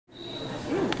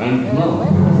And now,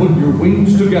 put your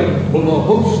wings together for the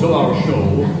host of our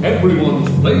show, everyone's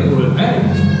favorite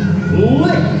ant,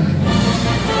 Flick!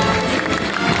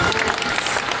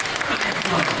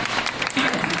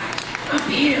 Up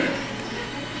here!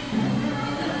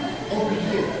 Over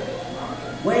here!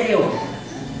 Way over!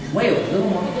 Way over! Little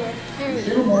more!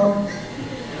 Little more!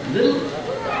 Little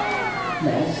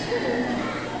less!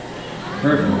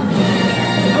 Perfect.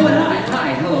 Oh, and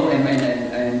hi, hello,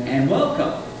 and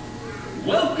welcome.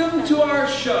 Welcome to our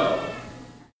show.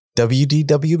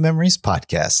 WDW Memories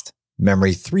Podcast,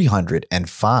 Memory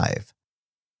 305.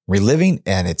 Reliving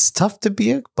and It's Tough to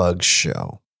Be a Bug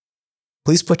show.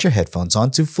 Please put your headphones on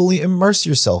to fully immerse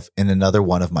yourself in another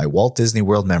one of my Walt Disney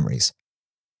World memories.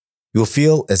 You'll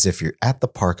feel as if you're at the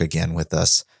park again with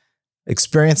us,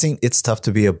 experiencing It's Tough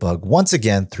to Be a Bug once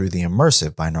again through the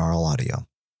immersive binaural audio.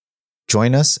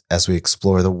 Join us as we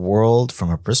explore the world from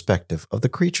a perspective of the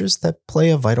creatures that play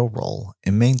a vital role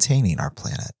in maintaining our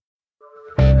planet.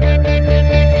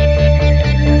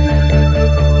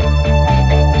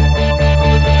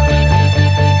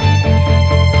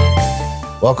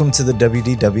 Welcome to the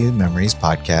WDW Memories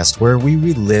Podcast, where we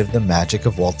relive the magic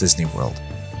of Walt Disney World.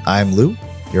 I'm Lou,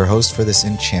 your host for this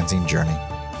enchanting journey.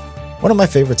 One of my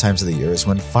favorite times of the year is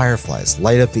when fireflies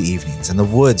light up the evenings and the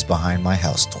woods behind my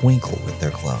house twinkle with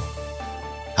their glow.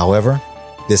 However,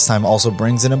 this time also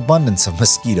brings an abundance of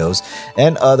mosquitoes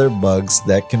and other bugs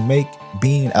that can make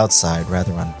being outside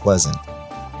rather unpleasant.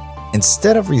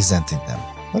 Instead of resenting them,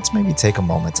 let's maybe take a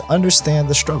moment to understand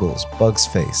the struggles bugs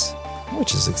face,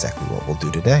 which is exactly what we'll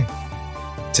do today.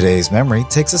 Today's memory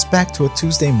takes us back to a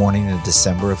Tuesday morning in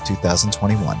December of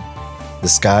 2021. The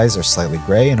skies are slightly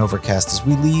gray and overcast as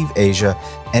we leave Asia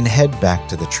and head back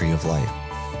to the Tree of Life.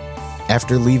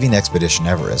 After leaving Expedition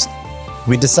Everest,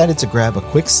 we decided to grab a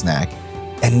quick snack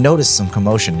and noticed some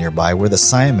commotion nearby where the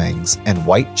Siamangs and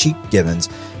white-cheeked gibbons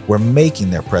were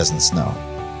making their presence known.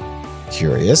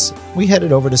 Curious, we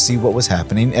headed over to see what was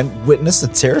happening and witnessed a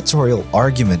territorial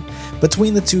argument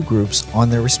between the two groups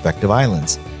on their respective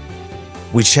islands.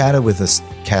 We chatted with a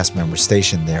cast member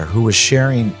stationed there who was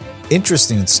sharing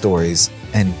interesting stories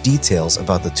and details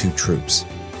about the two troops.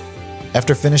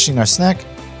 After finishing our snack,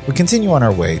 we continue on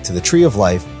our way to the Tree of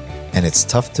Life, and It's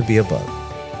Tough to Be a Bug.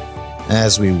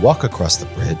 As we walk across the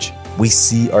bridge, we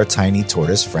see our tiny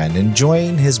tortoise friend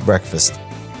enjoying his breakfast.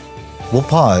 We'll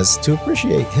pause to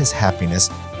appreciate his happiness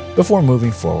before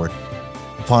moving forward.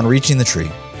 Upon reaching the tree,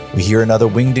 we hear another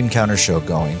winged encounter show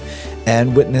going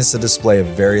and witness a display of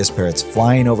various parrots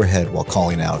flying overhead while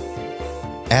calling out.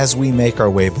 As we make our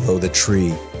way below the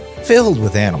tree, filled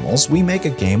with animals, we make a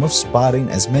game of spotting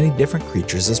as many different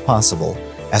creatures as possible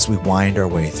as we wind our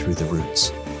way through the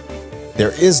roots.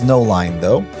 There is no line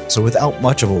though, so without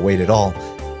much of a wait at all,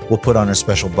 we'll put on our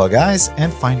special bug eyes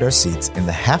and find our seats in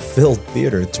the half-filled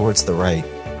theater towards the right.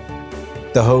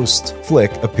 The host,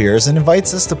 Flick, appears and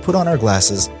invites us to put on our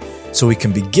glasses so we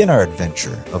can begin our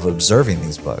adventure of observing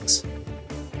these bugs.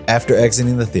 After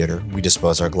exiting the theater, we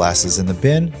dispose our glasses in the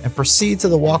bin and proceed to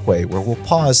the walkway where we'll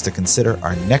pause to consider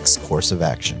our next course of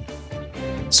action.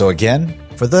 So again,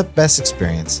 for the best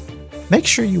experience, make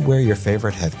sure you wear your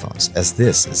favorite headphones, as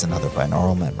this is another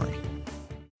binaural memory.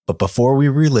 But before we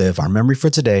relive our memory for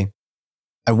today,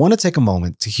 I want to take a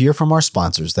moment to hear from our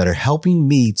sponsors that are helping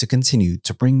me to continue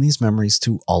to bring these memories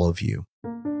to all of you.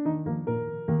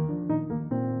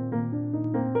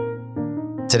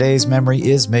 Today's memory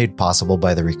is made possible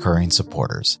by the recurring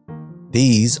supporters.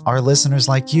 These are listeners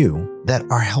like you that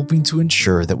are helping to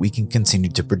ensure that we can continue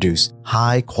to produce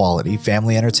high-quality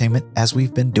family entertainment as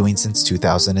we've been doing since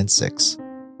 2006.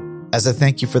 As a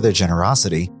thank you for their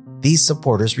generosity, these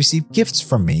supporters receive gifts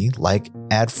from me like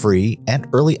ad-free and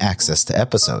early access to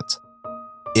episodes.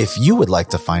 If you would like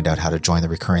to find out how to join the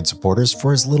recurring supporters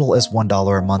for as little as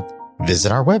 $1 a month,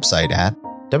 visit our website at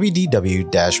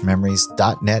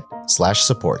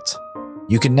wdw-memories.net/support.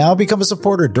 You can now become a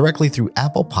supporter directly through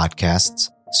Apple Podcasts,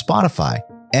 Spotify,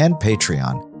 and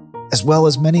Patreon, as well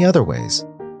as many other ways.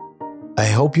 I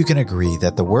hope you can agree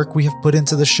that the work we have put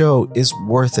into the show is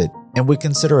worth it and would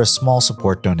consider a small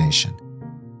support donation.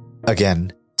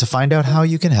 Again, to find out how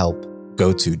you can help,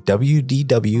 go to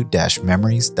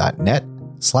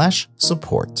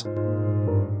wdw-memories.net/support.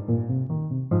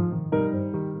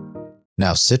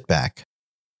 Now sit back,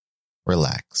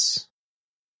 relax,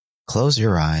 close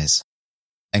your eyes,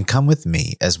 and come with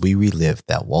me as we relive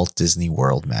that Walt Disney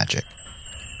World magic.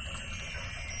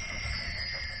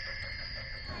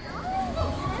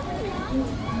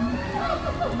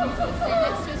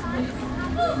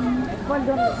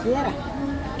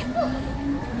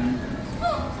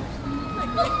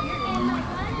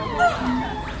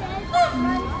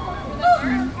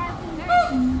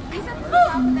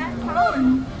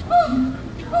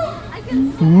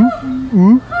 He's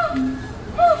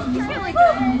got like a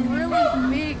really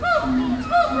big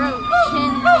throat,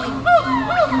 chin thing.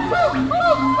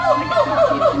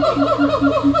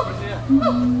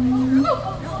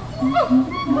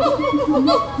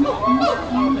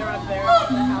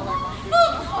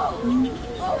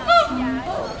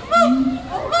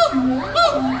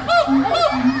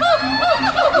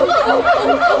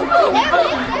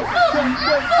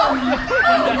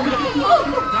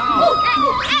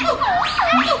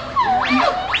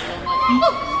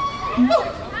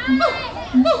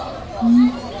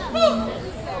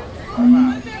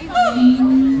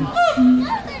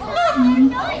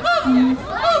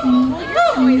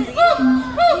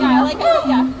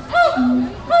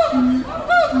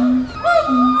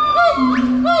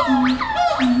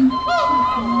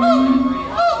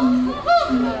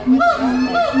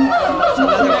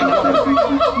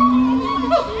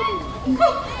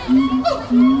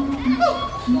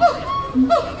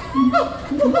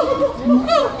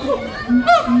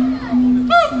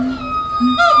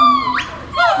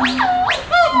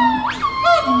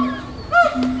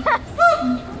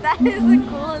 That is the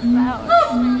coolest sound.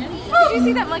 Did you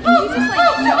see that monkey? He just like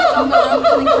jumped on the rope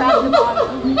and then grabbed the bottom.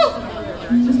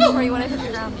 Just before he went into the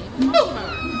ground.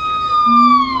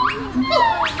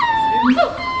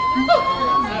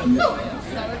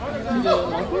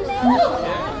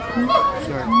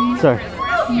 Sorry.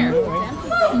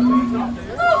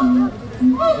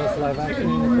 That's live action.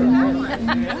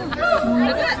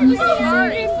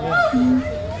 Sorry.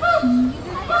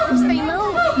 Just they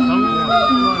move.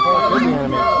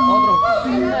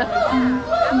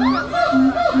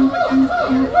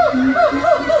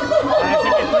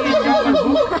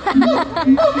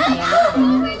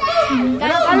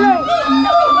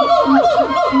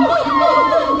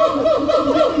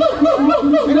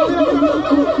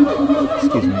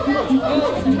 Excuse me.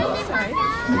 Sorry.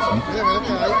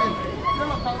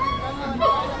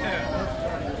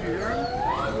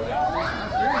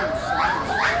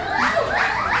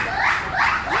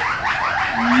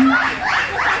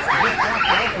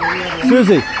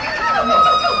 Susie.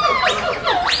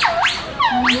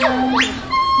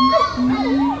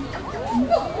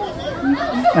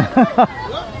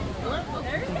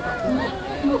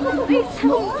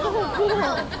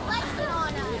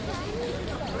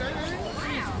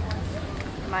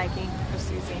 Mikey or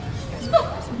Susie.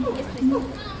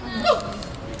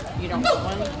 You don't want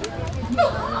one?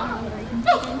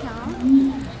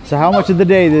 So how much of the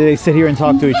day do they sit here and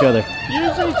talk to each other?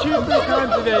 Usually 2-3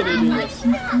 times a day they do this.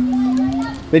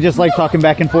 They just like talking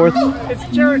back and forth? It's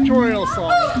territorial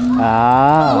song.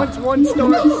 Ah. Once one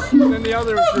starts, then the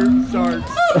other group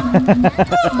starts.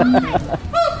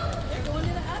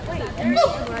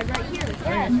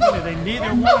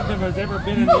 Neither one of them has ever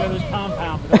been in the other's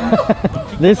compound.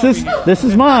 This is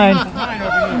mine.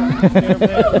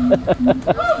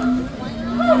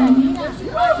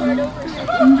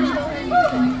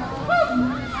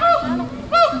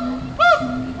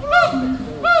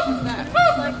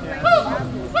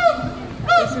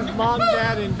 This is mom,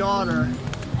 dad, and daughter.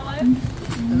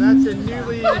 And that's a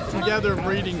newly together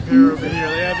breeding pair over here.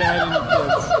 They haven't had any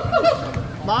kids.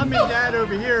 Mom and dad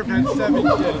over here have had 7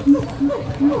 kids.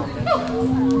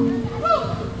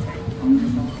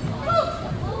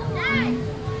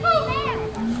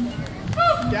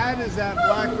 Dad is that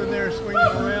black one there swinging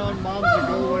around. Mom's the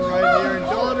gold one right here. And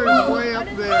daughter's way up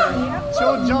there.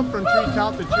 She'll jump from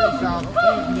treetop to treetop.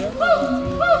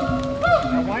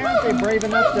 Now, why aren't they brave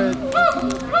enough to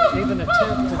even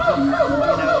attempt to jump,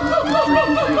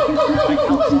 from tree to tree, like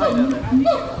outside of it?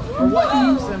 Or what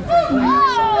keeps them from going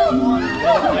outside?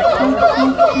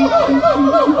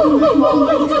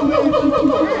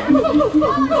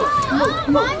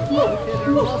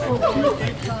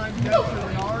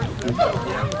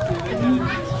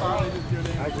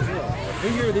 We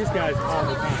hear these guys all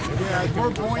the time. Yeah, more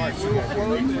buoyant, we'll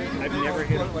float. I've never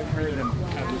heard them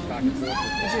have this back and forth.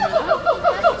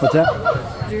 What's that?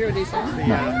 Did you hear what he said?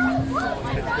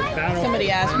 Yeah. Somebody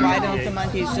asked, why don't the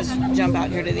monkeys just jump out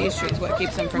here to these trees? What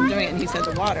keeps them from doing it? And he said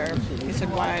the water. He said,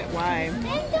 why?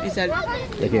 He said,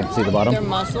 They can't see the bottom? their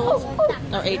muscles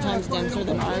are 8 times denser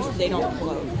than ours. They don't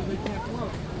float.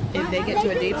 If they get to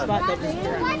a deep spot, they'll just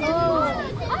drown.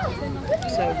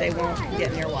 So they won't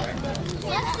get near water.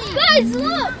 Guys,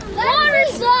 look! Water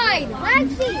slide!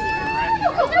 Lexi!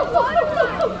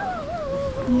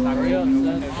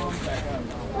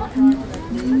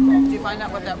 Did you find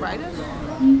out what that ride is?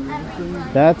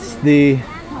 That's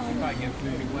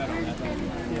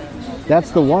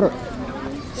the water.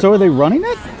 So are they running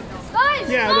it? Guys,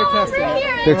 Yeah, they're testing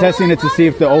it. They're testing it to see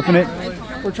if they'll open it.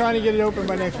 we're trying to get it open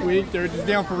by next week. They're just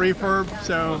down for refurb,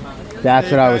 so That's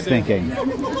they what I was tried to thinking.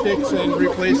 Fix and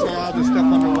replace a lot of the stuff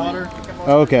underwater.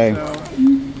 Okay.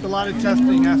 So a lot of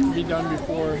testing has to be done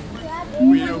before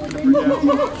we open it for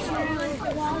guests.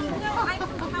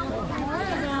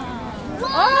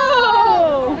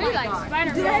 Oh! They're like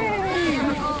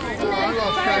Spider-Man. I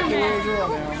lost track of where we're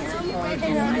on now.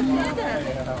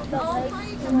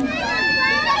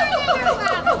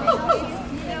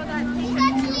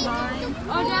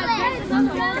 Oh, Dad, there's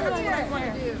another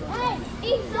one.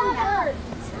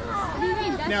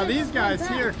 Now these guys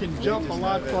here can jump a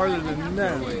lot farther than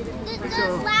them.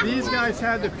 So if these guys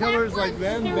had the pillars like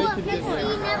them, they could get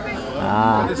there.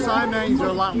 But the Siamangs are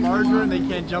a lot larger and they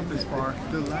can't jump as far.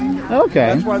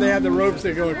 Okay. That's why they have the ropes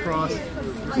that go across.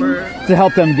 Where, To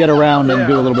help them get around and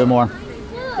do a little bit more.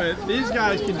 but these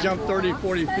guys can jump 30,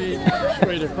 40 feet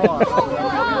straight across.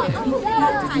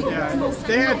 Yeah.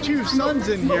 They had two sons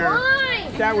in here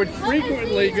that would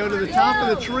frequently go to the top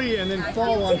of the tree and then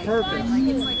fall on purpose,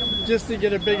 just to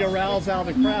get a big arouse out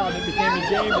of the crowd. It became a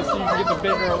game to see if you get the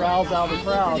bigger arouse out of the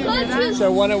crowd.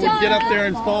 So one would get up there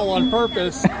and fall on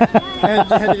purpose, and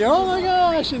he'd go, oh my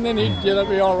gosh, and then he'd get up,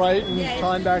 be all right, and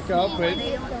climb back up, but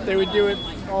they would do it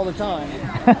all the time.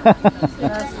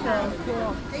 That's so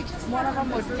cool. One of them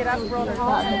would get up real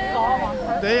tall and fall on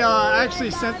purpose. They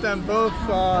actually sent them both,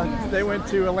 they went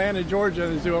to Atlanta, Georgia,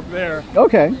 the zoo up there,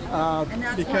 Okay.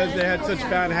 because they had such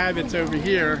bad habits over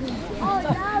here.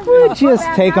 We'll just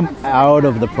take them out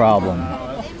of the problem.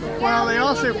 Well, they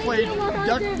also played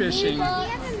duck fishing,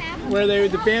 where they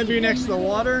would, the bamboo next to the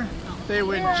water, they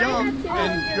would jump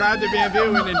and grab the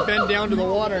bamboo and then bend down to the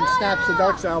water and snatch the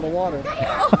ducks out of the water.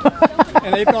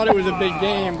 And they thought it was a big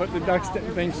game, but the ducks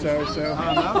didn't think so. So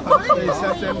they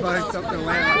sent them both up to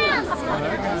Atlanta.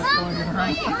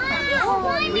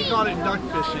 We called it duck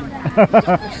fishing.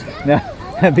 Yeah,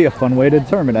 that'd be a fun way to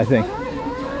determine, I think.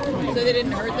 So they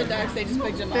didn't hurt the ducks, they just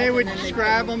picked them up. They would and then just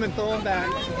grab them and throw them back,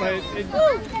 but it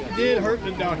did hurt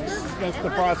the ducks. That's the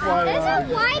part why.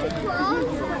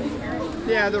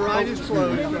 Yeah, the ride is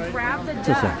closed. Right? grab the Just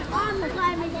a duck. sec. I'm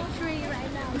climbing a tree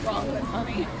right now.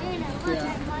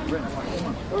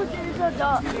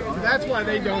 That's why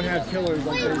they don't have killers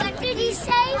up there. What did he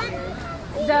say?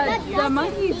 The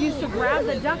monkeys used to grab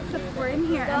the ducks that were in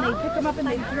here and they pick them up and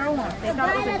they throw them. They thought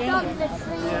it was a game.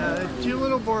 Yeah, the two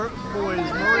little boys,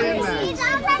 Murray and Max.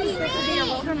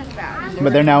 Wilderness badge.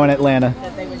 But they're now in Atlanta.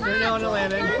 They're now in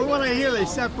Atlanta. And from what I hear, they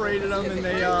separated them and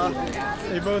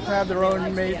they both have their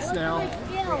own mates now.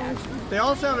 They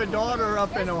also have a daughter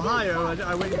up in Ohio.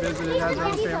 I went and visited, has her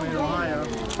own family in Ohio.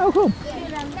 Oh, cool.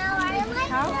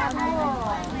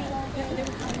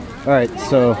 All right,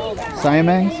 so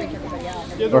Siamangs?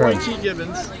 Yeah, the white cheek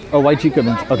gibbons. Oh, white cheek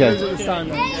gibbons. Okay. Those are the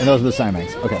Siamangs. And those are the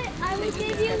Siamangs. Okay. I will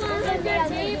give you one of the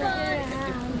neighbor.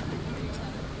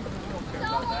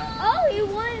 Oh, he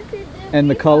wanted to do. And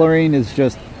the coloring is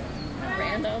just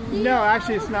No,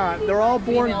 actually it's not. They're all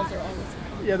born.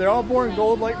 Yeah, they're all born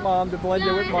gold like mom to blend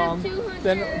in with mom.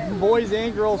 Then boys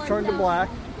and girls turn to black.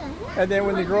 And then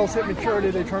when the girls hit maturity,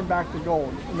 they turn back to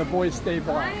gold. And the boys stay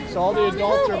black. So all the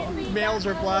adults males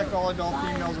are black, all adult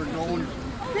females are gold.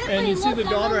 And you see the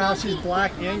daughter, how she's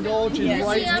black and gold. She's Yeah,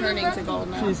 white. she's turning to gold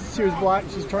now. She was black.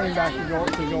 She's turning back to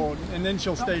gold, and then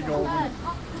she'll stay gold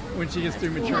when she gets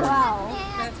through maturity.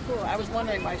 That's cool. I was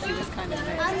wondering why she was kind of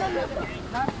mixed.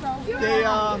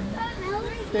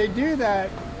 They do that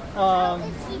kind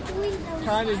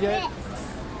of get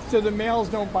so the males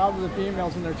don't bother the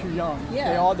females when they're too young.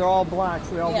 Yeah. They're all black,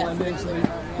 so they all Yeah. blend in. So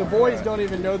the boys don't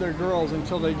even know they're girls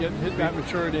until they hit that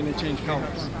maturity and they change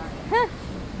colors.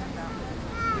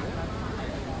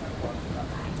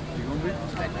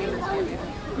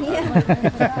 I'm going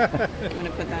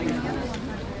to put that in.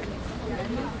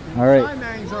 all right.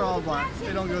 Siamangs are all black.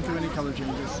 They don't go through any color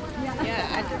changes. Yeah,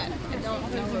 I don't know.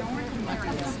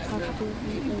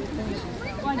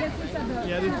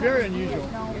 Yeah, it's very unusual.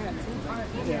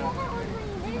 Yeah.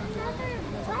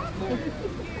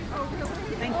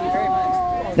 Thank you very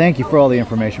much. Thank you for all the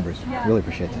information, Bruce. Really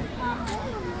appreciate that.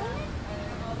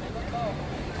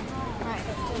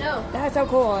 That's so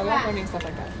cool. I love learning stuff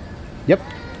like that. Yep.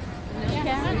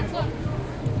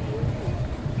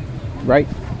 Right.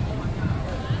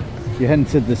 You're heading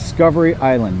to Discovery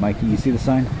Island, Mikey. You see the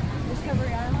sign?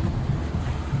 Discovery Island.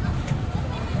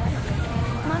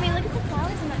 Mommy, look at the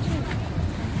flowers in that tree.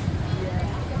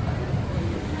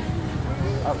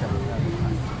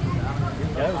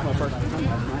 Yeah, that was my first time.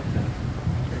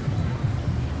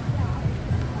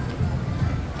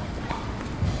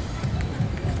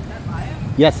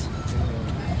 Yes.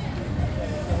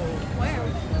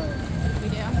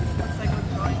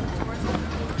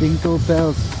 Jingle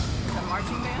bells.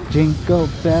 Marching Jingle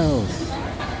bells,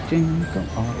 jingle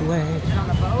all the way.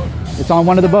 It's on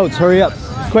one of the boats. Hurry up,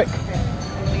 quick.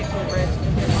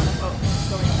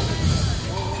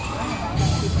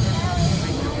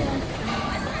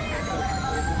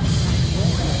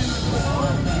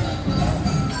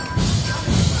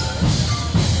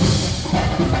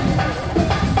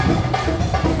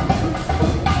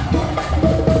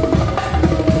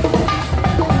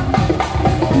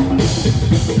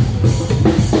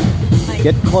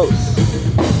 Get close.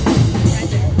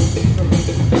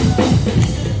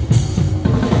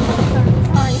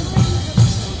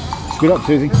 Scoot up,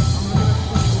 Susie.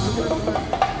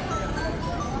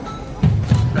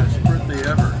 Best birthday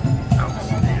ever.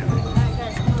 Outstanding.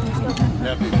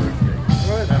 Happy birthday.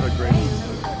 Have a great one.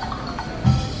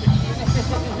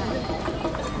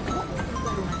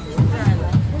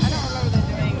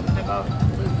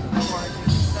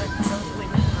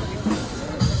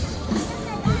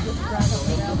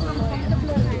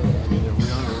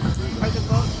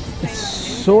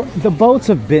 So the boats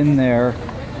have been there.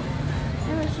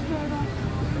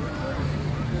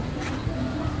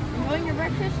 Enjoying your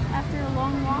breakfast after a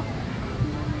long walk?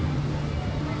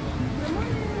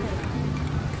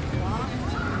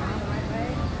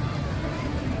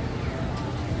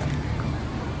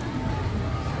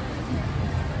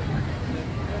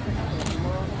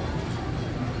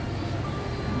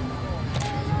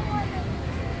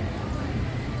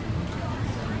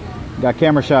 Got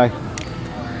camera shy.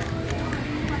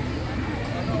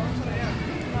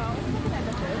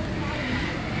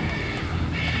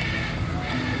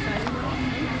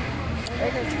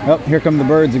 Oh, here come the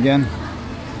birds again.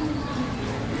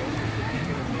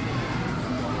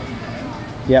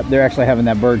 Yep, they're actually having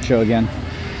that bird show again.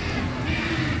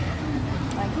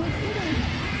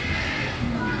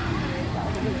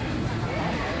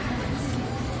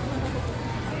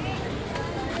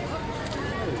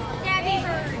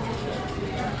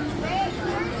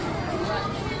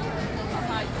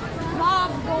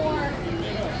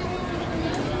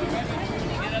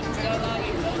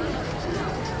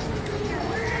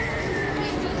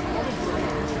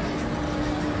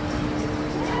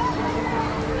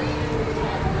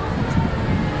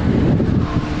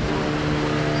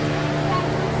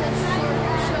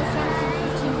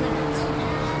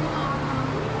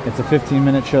 It's a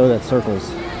 15-minute show that circles.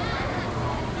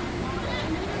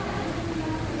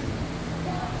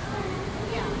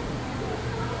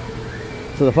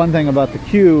 So the fun thing about the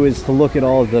queue is to look at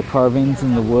all of the carvings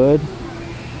in the wood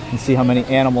and see how many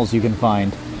animals you can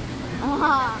find.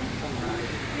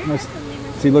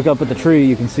 So you look up at the tree,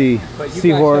 you can see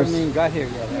seahorse. Got here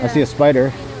yet. I see a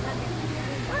spider.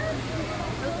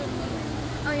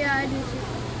 Oh yeah, I do see.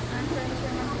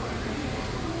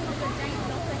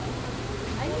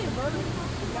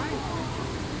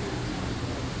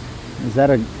 Is that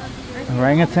a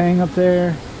orangutan up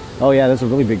there? Oh yeah, there's a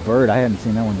really big bird. I hadn't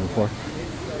seen that one before.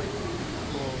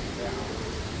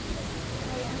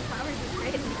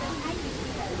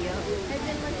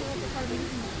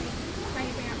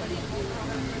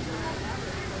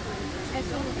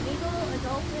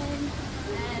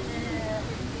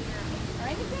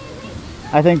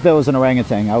 I think that was an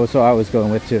orangutan. I was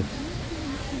going with too.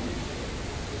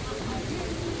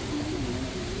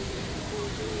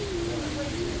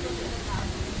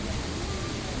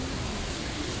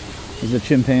 There's a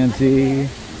chimpanzee. I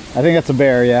think that's a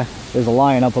bear, yeah. There's a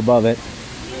lion up above it.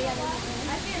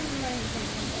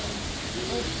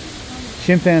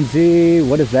 Chimpanzee,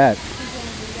 what is that?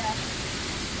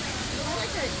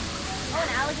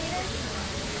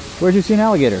 Where'd you see an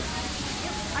alligator?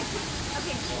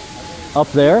 Up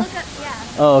there?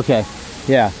 Oh, okay.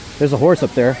 Yeah, there's a horse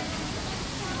up there.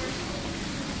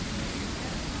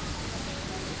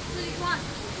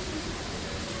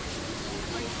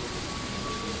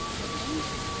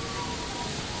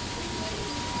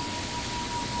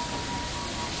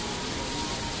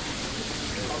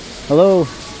 Hello.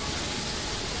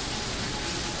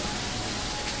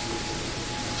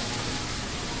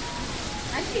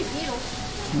 I see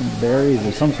beetles. Berries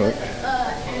of some sort.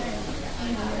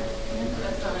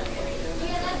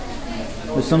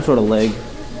 There's some sort of leg.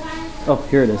 Oh,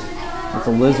 here it is. It's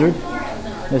a lizard.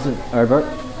 This is aardvark.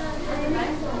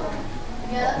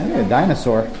 I think a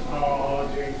dinosaur.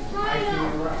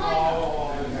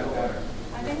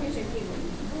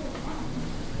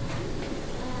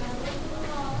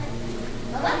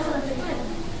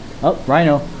 Oh,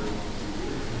 rhino.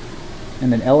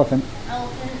 And an elephant.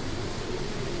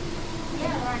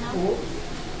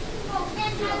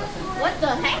 What the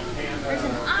heck? There's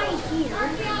an eye here.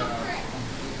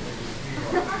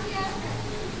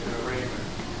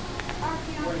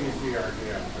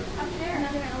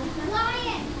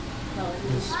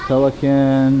 This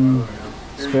pelican,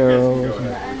 sparrows.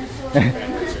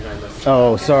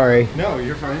 Oh, sorry. No,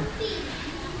 you're fine.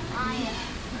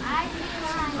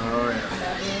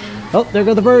 Oh, there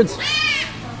go the birds.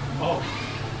 Oh.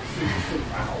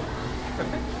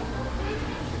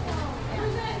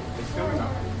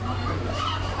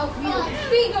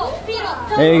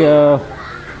 There you go.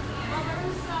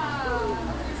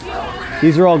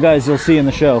 These are all guys you'll see in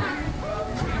the show.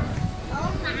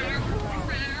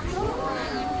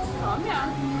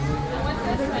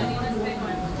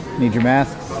 Need your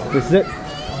masks. This is it.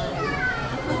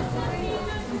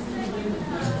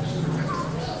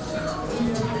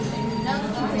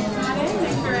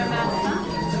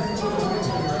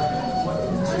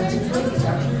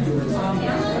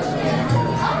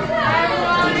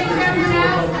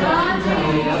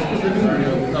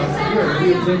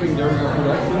 During our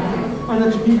production. Why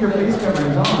don't you keep your face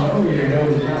coverings on? Oh, your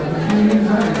nose is out.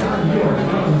 You are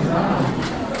on.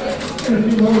 In a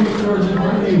few moments, George and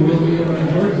Monday will be able to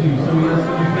endorse you, so we ask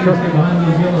that you please stay behind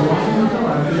these yellow walking until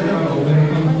after the demo when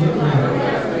things get louder.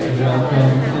 Welcome,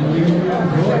 and we will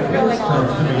enjoy this time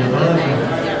to be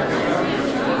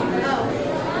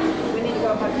We need to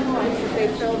go back to one. They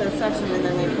fill their section and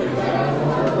then they put it back.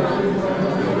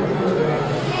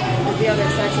 The other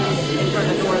sections in front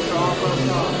of the doors are all closed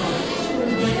off.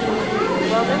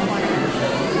 Well, this one is.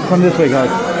 Come this way,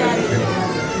 guys.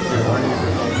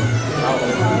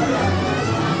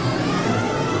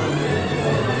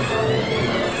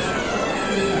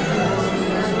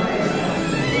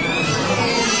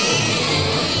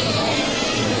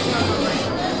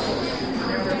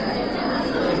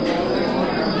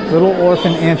 Little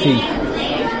orphan auntie.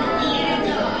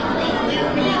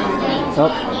 Oh,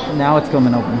 now it's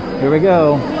coming open. Here we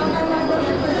go.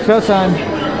 Showtime.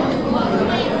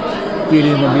 Beauty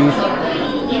and the Beast.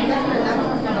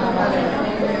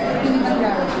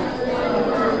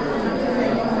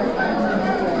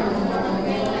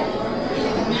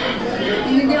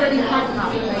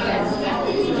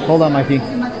 Hold on, Mikey.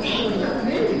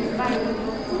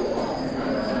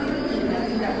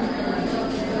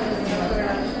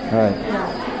 All right.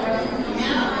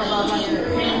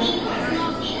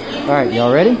 All right,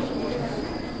 y'all ready?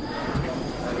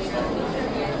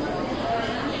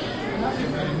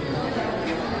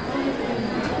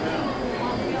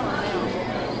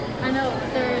 I know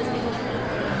there is.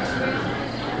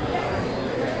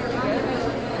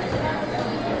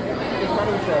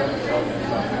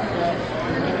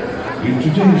 In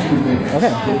today's performance,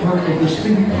 Okay. the part of the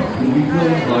spin part will be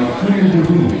played by Claire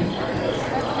DeBoone.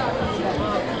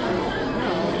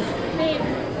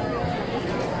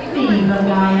 Viva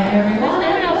Gaia, everyone,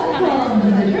 and welcome to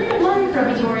the Trigger Light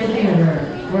Preparatory Theater,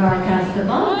 where our cast of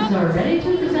bugs are ready to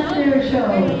present their show.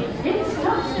 It's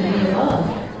tough to be a bug.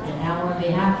 And now on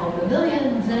behalf of the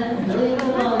millions and billions of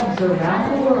bugs around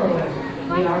the world,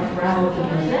 we are proud to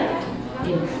present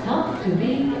It's Tough to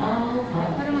Be a Bug.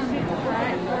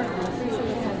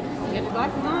 Get the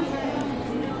glasses on.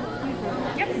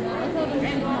 Yep.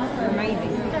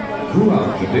 Amazing.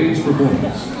 Throughout today's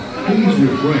performance, please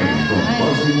refrain from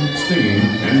buzzing, stinging,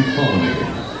 and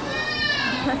pollinating.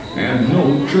 And no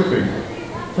chirping.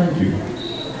 Thank you.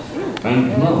 And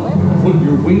now, put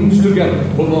your wings together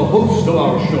for the host of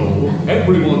our show,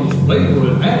 everyone's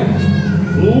favorite ant,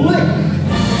 Lick!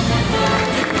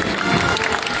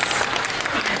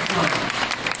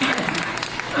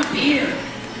 Up here.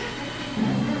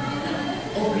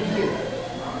 Over here.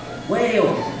 Way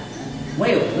over.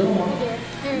 Way over. A little more.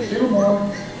 A little more.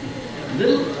 A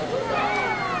little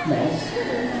less.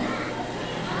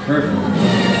 Perfect.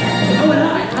 Oh, and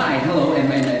hi, hello,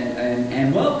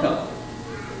 and welcome.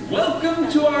 Welcome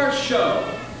to our show.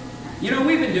 You know,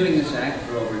 we've been doing this act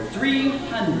for over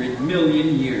 300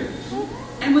 million years.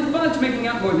 And with bugs making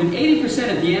up more than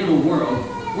 80% of the animal world,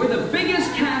 we're the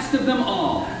biggest cast of them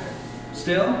all.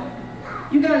 Still,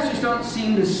 you guys just don't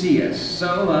seem to see us,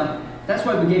 so that's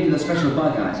why we gave you the special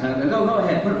bug eyes. Go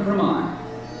ahead, put them on.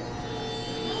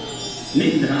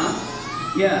 Neat, huh?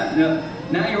 Yeah, no,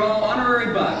 now you're all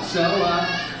honorary bugs, so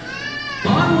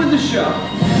on with the show.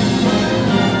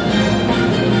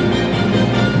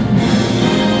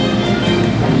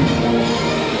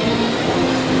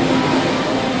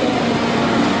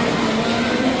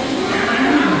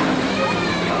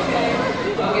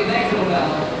 Okay, thanks, little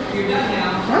fella. You're done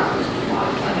now.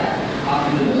 Off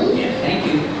into the boot. Yeah, thank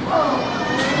you.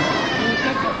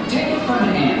 Take it from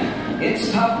an ant.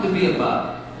 It's tough to be a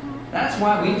bug. That's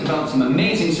why we've developed some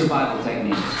amazing survival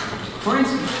techniques. For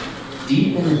instance,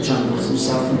 deep in the jungles of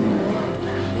South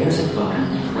America, there's a bug.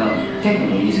 Well,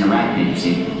 technically he's an arachnid, you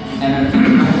see.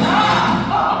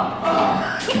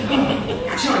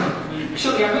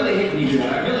 Chili, I really hate when you do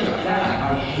that. I really that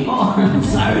I hate. Oh, I'm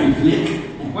sorry, Flick.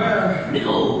 Where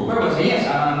No. was it? Yes,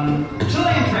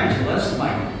 Chilean tarantulas,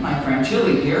 my friend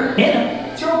Chili here,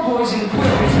 throw poison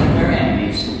quills at their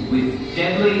enemies with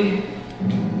deadly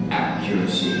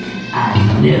accuracy.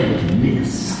 I never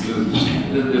miss. This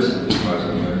was my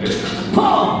favorite.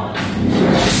 Paul!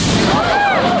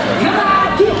 Come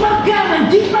on, keep on coming,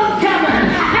 keep on coming!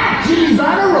 Chili's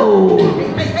on a roll!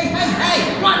 Hey!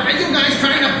 What are you guys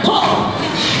trying to pull?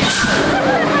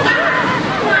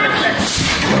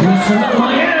 Listen up,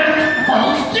 my head!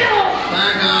 Hold still!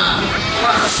 Back off!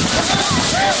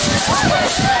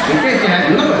 In case you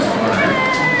hadn't noticed,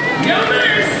 You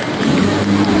miss!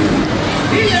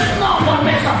 He is not what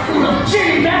makes a fool of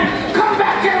Chili, man! Come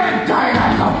back here and die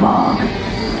like a bug!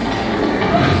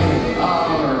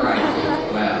 Alright,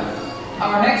 well,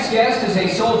 our next guest is a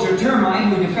soldier termite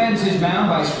who defends his mound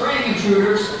by spraying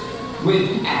intruders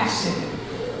with acid.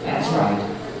 That's right,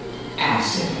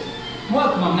 acid.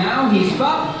 Welcome him now. He's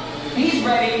buff, he's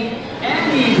ready,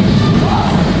 and he's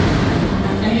buff.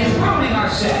 And he's ruining our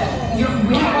set. You know,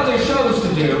 we have other shows to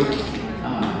do.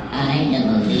 I am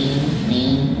a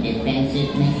lean,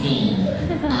 defensive machine.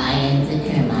 I am the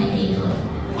termite eagle.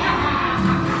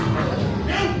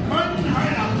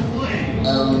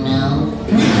 Oh no.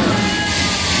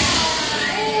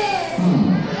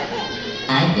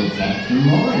 I detect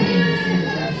more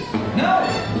intruders. No,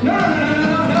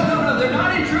 they're not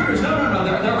intruders. No,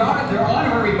 they're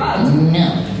honorary buds. No,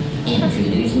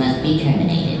 intruders must be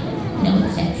terminated. No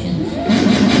exceptions.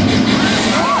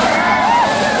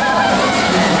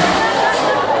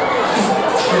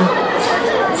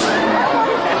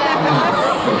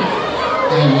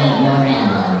 I need more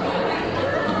ammo.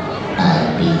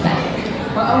 I'll be back.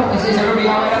 Oh, is everybody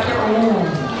all right up there? Oh.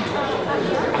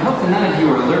 I hope that none of you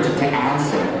are allergic to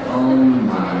acid. Oh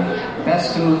my.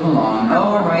 Best to move along.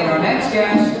 All right, our next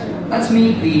guest. Let's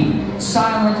meet the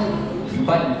silent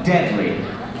but deadly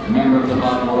member of the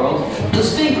bug world, the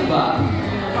stink bug.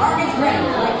 Target's ready,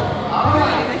 Flick. All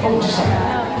right. Oh, just a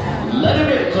second. Let him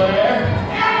in, Claire.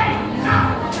 Hey!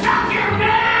 Stop your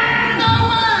man! No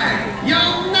way!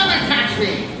 You'll never catch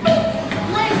me!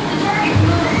 Wait, the target's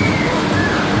moving.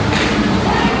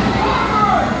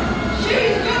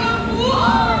 She's gonna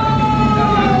blow!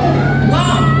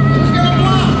 Blow! She's gonna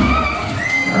blow!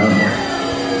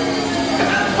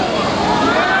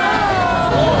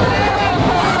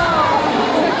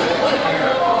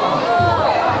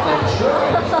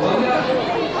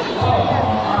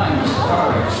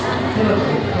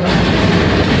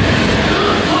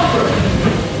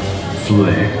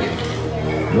 Flick,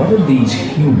 what are these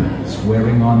humans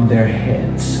wearing on their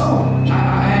heads? Oh,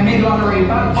 I made honorary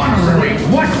bugs. Honorary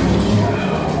what?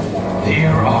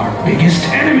 They're our biggest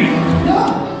enemy.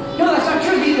 No, that's not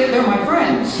true. They're my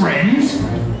friends. Friends?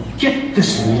 Get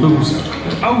this loser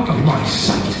out of my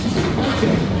sight.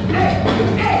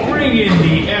 Hey! Bring in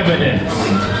the evidence.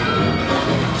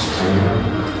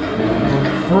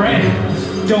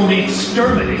 Friends don't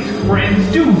exterminate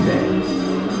friends, do they?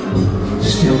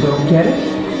 Still don't get it?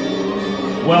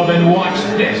 Well then watch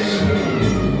this.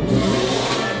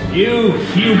 You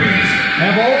humans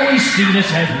have always seen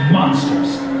us as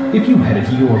monsters. If you had it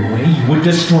your way, you would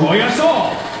destroy us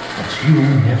all. But you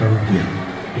never will,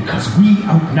 because we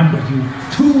outnumber you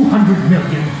 200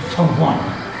 million to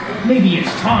 1. Maybe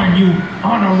it's time you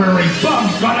honorary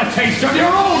bugs got a taste of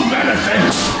your own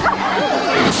medicine!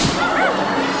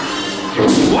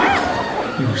 What?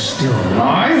 You still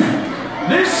alive?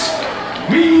 This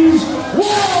means war!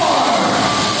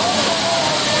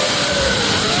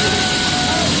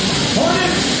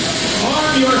 Hornets,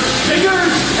 arm your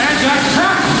stingers and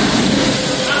attack!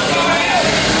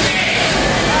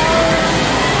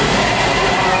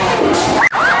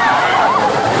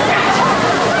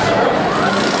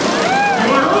 You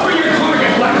are over your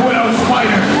target, Black Widow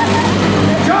Spider!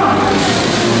 Jump!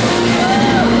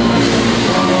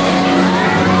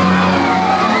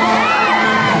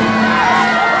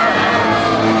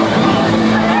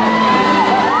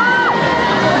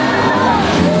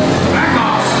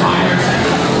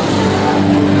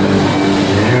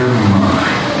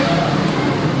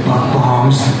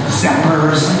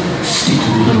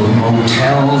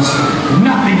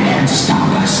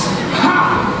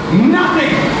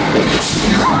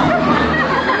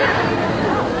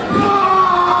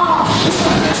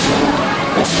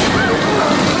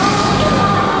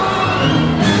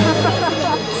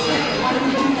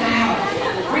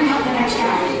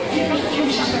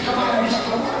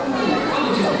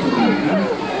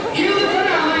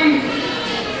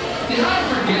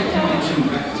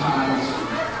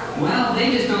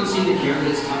 here that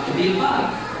it's tough to be a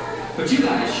bug. But you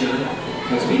guys should,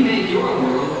 because we make your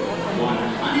world one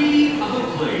honey of a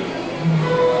plate.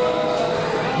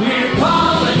 We're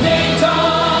pollinators!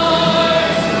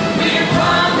 We're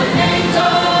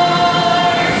pollinators!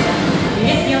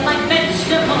 If you like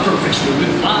vegetables, Professional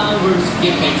with flowers.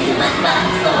 you can do a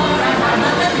bugs for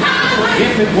another power.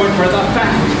 If it weren't for the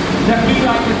fact that we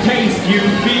like to taste,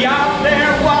 you'd be out there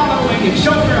wallowing in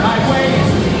shoulder high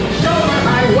waist. Shoulder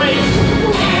high waist.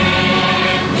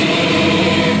 And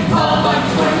if all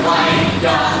bugs were wiped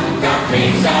off the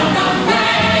face of the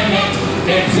planet,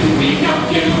 then soon we know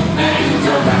humans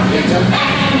around here to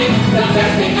panic. The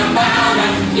best thing about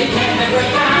us, you can't agree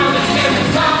how the spirits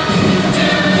talk to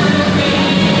be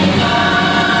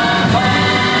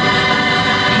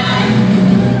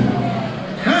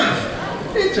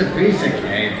It's a piece of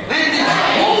cake.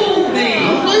 Hold me!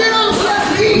 Look at those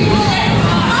left feet!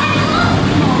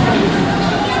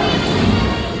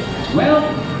 Well,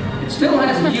 it still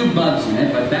has a few bugs in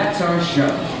it, but that's our show.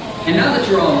 And now that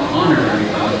you're all honorary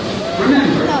bugs,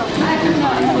 remember,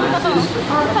 magnifying glasses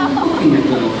are for looking at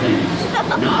little things,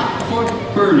 not for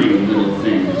burning little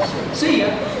things. See ya!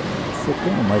 Sit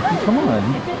down, Mikey. Come on.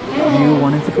 You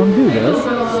wanted to come do this.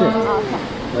 Sit.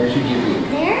 Where should you be?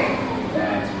 There?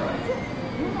 That's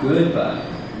right. Good bug.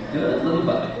 Good little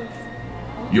bug.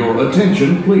 Your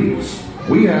attention, please.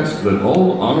 We ask that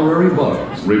all honorary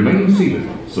bugs remain seated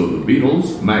so the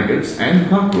beetles, maggots, and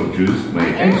cockroaches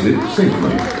may exit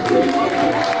safely.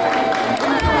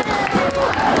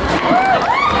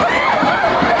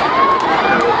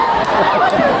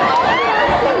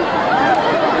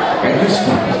 At this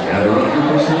time, gather up your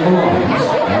personal belongings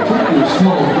and put your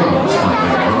small guns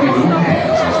on your own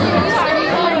hands as we exit.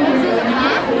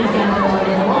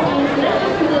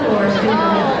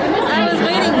 I was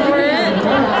waiting for it.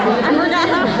 I forgot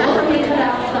how.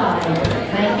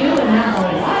 Thank you and have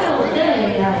a wild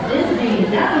day at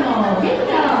Disney's Animal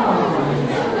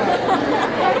Kingdom.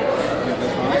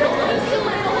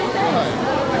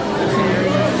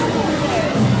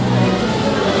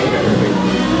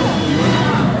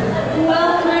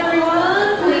 Welcome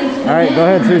everyone. Please All right, go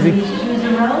ahead, Susie. choose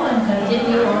a row and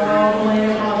continue all the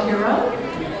way across your row.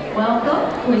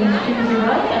 Welcome. Please choose a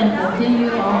row and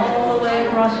continue all the way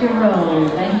across your row.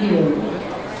 Thank you.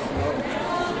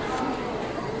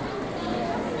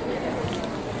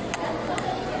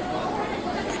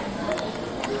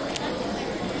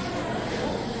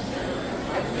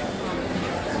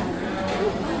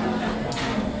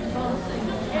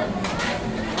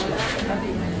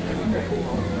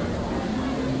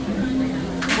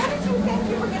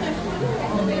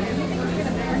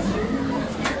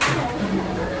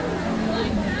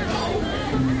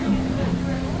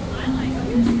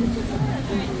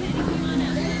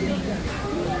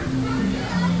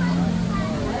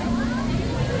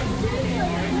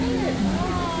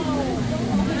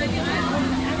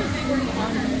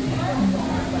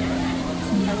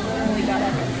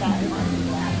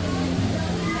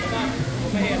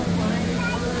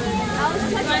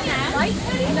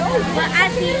 No, but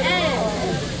at the end.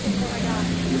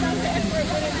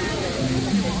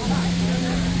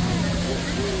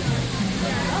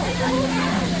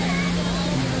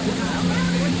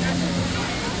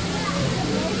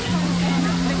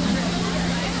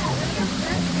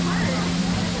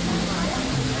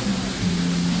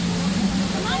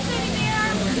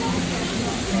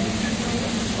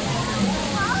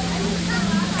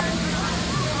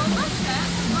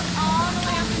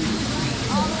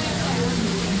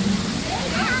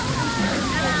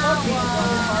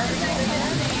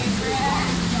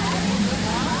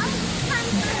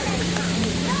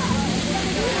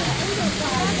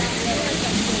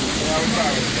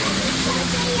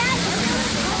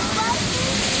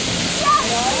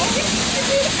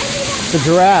 The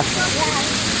giraffe.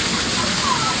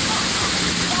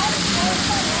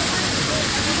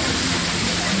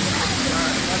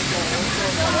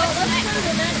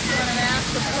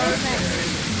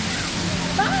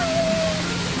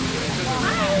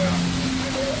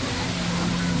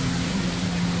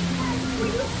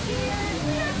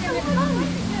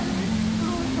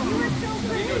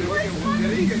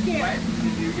 Did he get wet?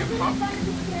 Did you get pumped?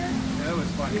 That was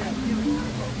funny.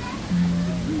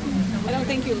 I don't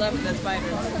think you loved the spiders.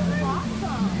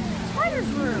 Spiders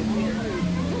were weird.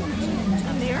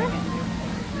 A mirror?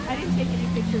 I didn't take any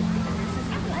pictures because your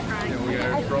sister was crying. Yeah, we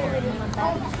got a stroller.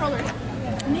 Oh, stroller.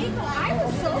 Nico, I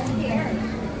was so scared.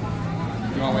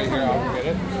 You want to wait here? I'll go get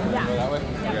it? Yeah. Go that way?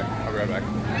 Okay, I'll be right back.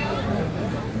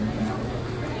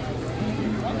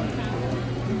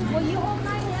 Will you hold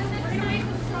my hand next time?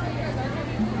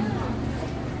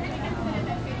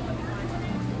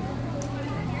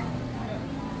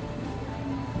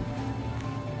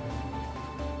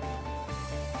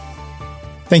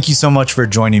 Thank you so much for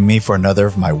joining me for another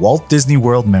of my Walt Disney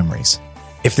World memories.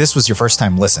 If this was your first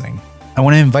time listening, I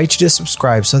want to invite you to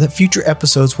subscribe so that future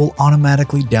episodes will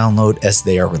automatically download as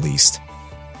they are released.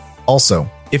 Also,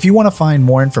 if you want to find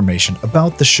more information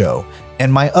about the show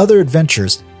and my other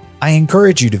adventures, I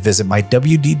encourage you to visit my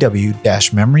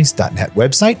www-memories.net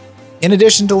website. In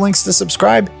addition to links to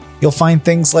subscribe, you'll find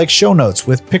things like show notes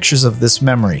with pictures of this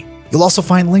memory. You'll also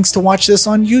find links to watch this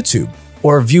on YouTube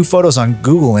or view photos on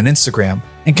Google and Instagram,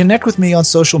 and connect with me on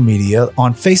social media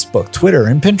on Facebook, Twitter,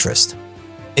 and Pinterest.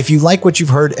 If you like what you've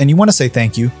heard and you want to say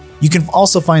thank you, you can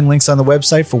also find links on the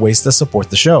website for ways to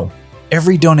support the show.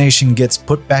 Every donation gets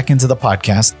put back into the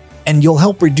podcast, and you'll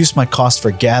help reduce my cost for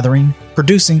gathering,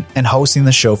 producing, and hosting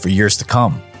the show for years to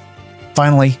come.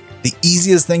 Finally, the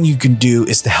easiest thing you can do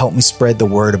is to help me spread the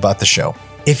word about the show.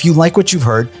 If you like what you've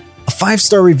heard, a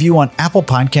 5-star review on Apple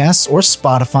Podcasts or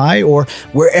Spotify or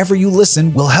wherever you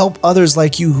listen will help others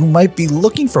like you who might be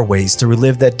looking for ways to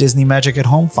relive that Disney magic at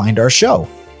home find our show.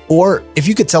 Or if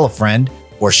you could tell a friend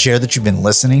or share that you've been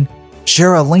listening,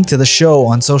 share a link to the show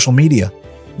on social media.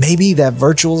 Maybe that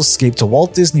virtual escape to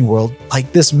Walt Disney World,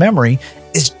 like this memory,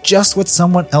 is just what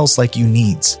someone else like you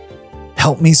needs.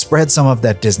 Help me spread some of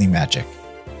that Disney magic.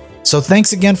 So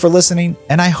thanks again for listening,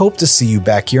 and I hope to see you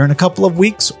back here in a couple of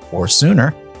weeks or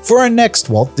sooner for our next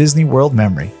Walt Disney World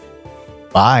memory.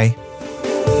 Bye.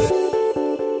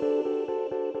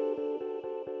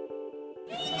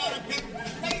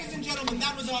 Ladies and gentlemen,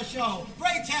 that was our show.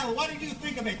 Pray tell, what did you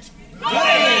think of it? Great!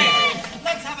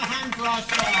 Let's have a hand for our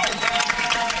show.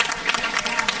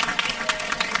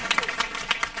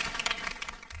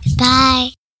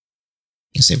 Bye.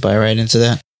 You say bye right into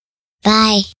that?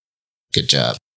 Bye. Good job.